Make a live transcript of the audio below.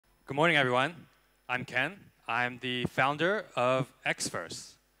Good morning, everyone. I'm Ken. I'm the founder of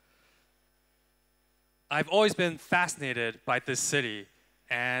Xverse. I've always been fascinated by this city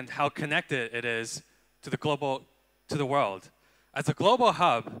and how connected it is to the world. As a global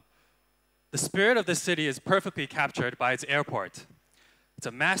hub, the spirit of the city is perfectly captured by its airport. It's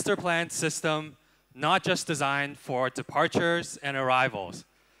a master planned system, not just designed for departures and arrivals.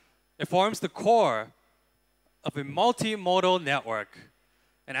 It forms the core of a multimodal network.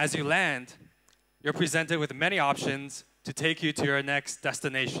 And as you land, you're presented with many options to take you to your next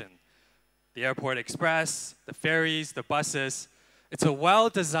destination. The airport express, the ferries, the buses. It's a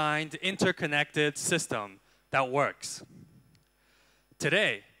well-designed, interconnected system that works.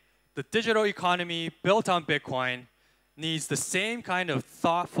 Today, the digital economy built on Bitcoin needs the same kind of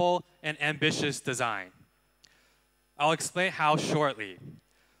thoughtful and ambitious design. I'll explain how shortly.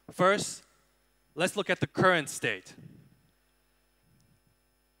 First, let's look at the current state.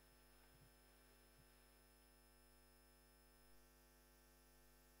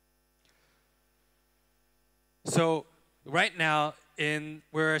 So right now,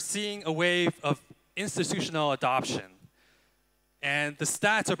 we're seeing a wave of institutional adoption. And the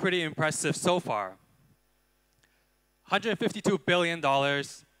stats are pretty impressive so far. $152 billion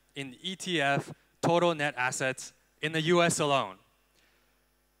in ETF total net assets in the US alone.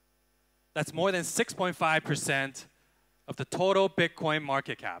 That's more than 6.5% of the total Bitcoin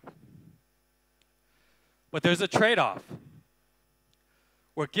market cap. But there's a trade-off.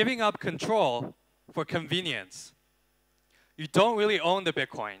 We're giving up control for convenience. You don't really own the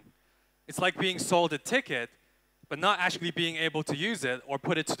Bitcoin. It's like being sold a ticket, but not actually being able to use it or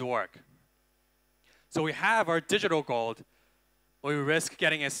put it to work. So we have our digital gold, but we risk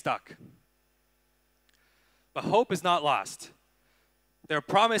getting it stuck. But hope is not lost. There are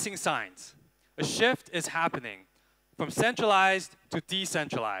promising signs. A shift is happening from centralized to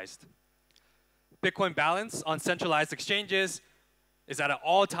decentralized. Bitcoin balance on centralized exchanges is at an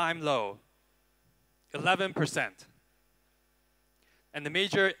all-time low, 11%. And the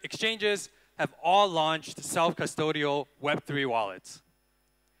major exchanges have all launched self-custodial Web3 wallets,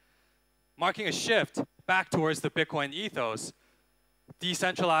 marking a shift back towards the Bitcoin ethos,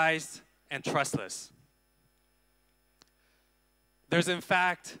 decentralized and trustless. There's, in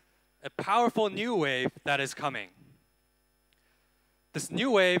fact, a powerful new wave that is coming. This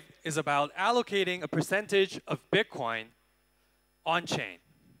new wave is about allocating a percentage of Bitcoin on-chain.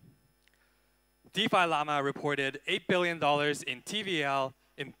 DeFi Llama reported $8 billion in TVL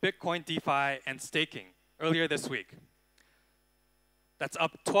in Bitcoin DeFi and staking earlier this week. That's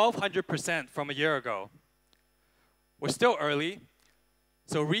up 1,200% from a year ago. We're still early,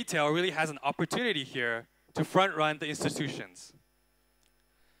 so retail really has an opportunity here to front-run the institutions.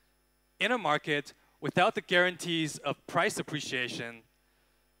 In a market without the guarantees of price appreciation,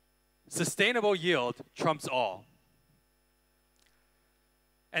 sustainable yield trumps all.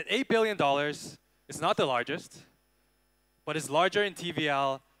 At $8 billion, it's not the largest, but it's larger in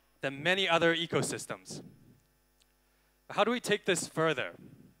TVL than many other ecosystems. How do we take this further?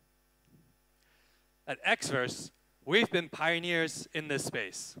 At Xverse, we've been pioneers in this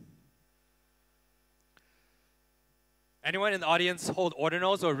space. Anyone in the audience hold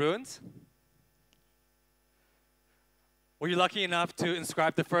Ordinals or runes? Were you lucky enough to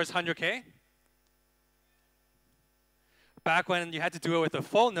inscribe the first 100K? Back when you had to do it with a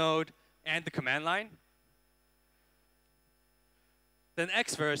full node and the command line? Then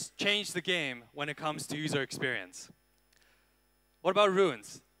Xverse changed the game when it comes to user experience. What about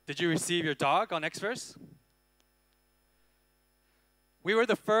runes? Did you receive your dog on Xverse? We were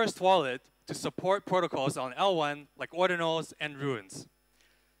the first wallet to support protocols on L1 like Ordinals and runes.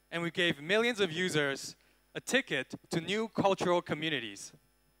 And we gave millions of users a ticket to new cultural communities.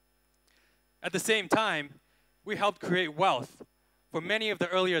 At the same time, we helped create wealth for many of the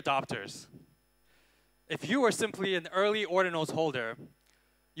early adopters. If you were simply an early Ordinals holder,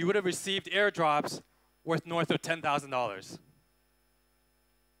 you would have received airdrops worth north of $10,000.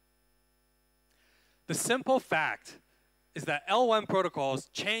 The simple fact is that L1 protocols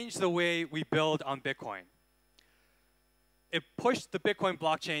changed the way we build on Bitcoin. It pushed the Bitcoin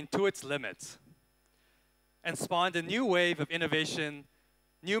blockchain to its limits and spawned a new wave of innovation,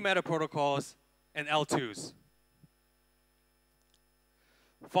 new meta protocols, and L2s.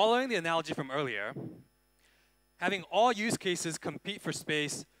 Following the analogy from earlier, having all use cases compete for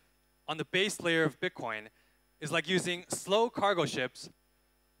space on the base layer of Bitcoin is like using slow cargo ships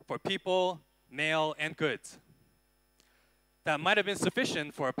for people, mail, and goods. That might have been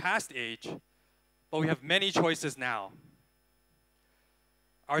sufficient for a past age, but we have many choices now.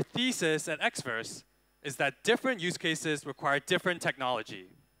 Our thesis at Xverse is that different use cases require different technology.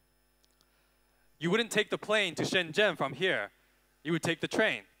 You wouldn't take the plane to Shenzhen from here. You would take the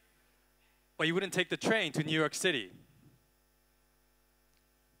train. But you wouldn't take the train to New York City.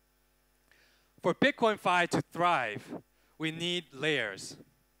 For Bitcoin DeFi to thrive, we need layers,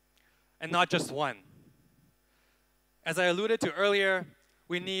 and not just one. As I alluded to earlier,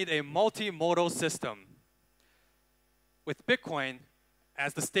 we need a multimodal system with Bitcoin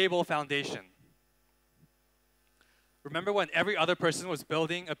as the stable foundation. Remember when every other person was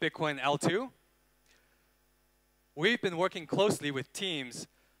building a Bitcoin L2? We've been working closely with teams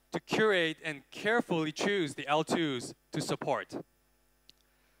to curate and carefully choose the L2s to support.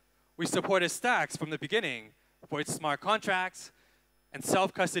 We supported Stacks from the beginning for its smart contracts and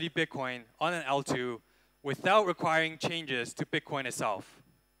self-custody Bitcoin on an L2 without requiring changes to Bitcoin itself.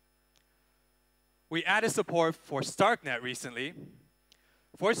 We added support for Starknet recently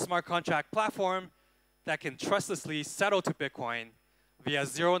for its smart contract platform that can trustlessly settle to Bitcoin via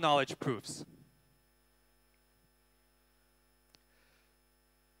zero-knowledge proofs.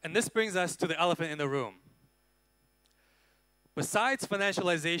 And this brings us to the elephant in the room. Besides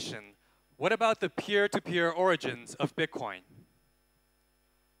financialization, what about the peer-to-peer origins of Bitcoin?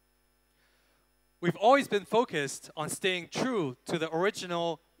 We've always been focused on staying true to the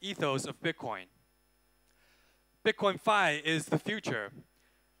original ethos of Bitcoin. Bitcoin DeFi is the future,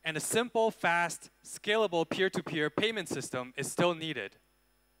 and a simple, fast, scalable peer-to-peer payment system is still needed.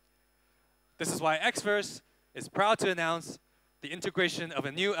 This is why Xverse is proud to announce the integration of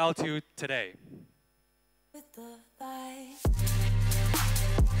a new L2 today. With the light.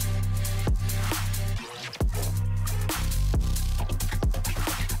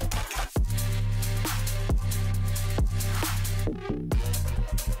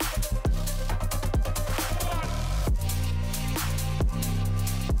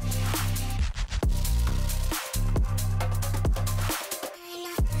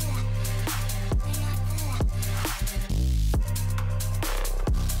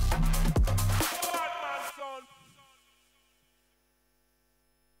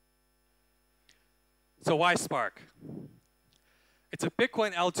 So why Spark? It's a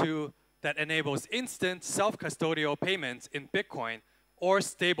Bitcoin L2 that enables instant self-custodial payments in Bitcoin or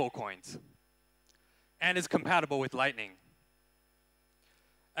stablecoins, and is compatible with Lightning.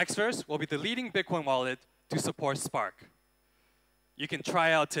 Xverse will be the leading Bitcoin wallet to support Spark. You can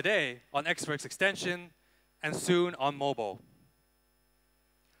try out today on Xverse extension and soon on mobile.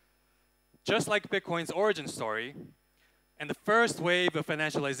 Just like Bitcoin's origin story and the first wave of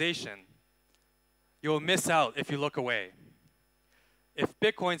financialization, you'll miss out if you look away. If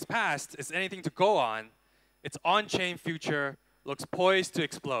Bitcoin's past is anything to go on, its on-chain future looks poised to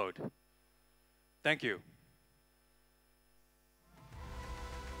explode. Thank you.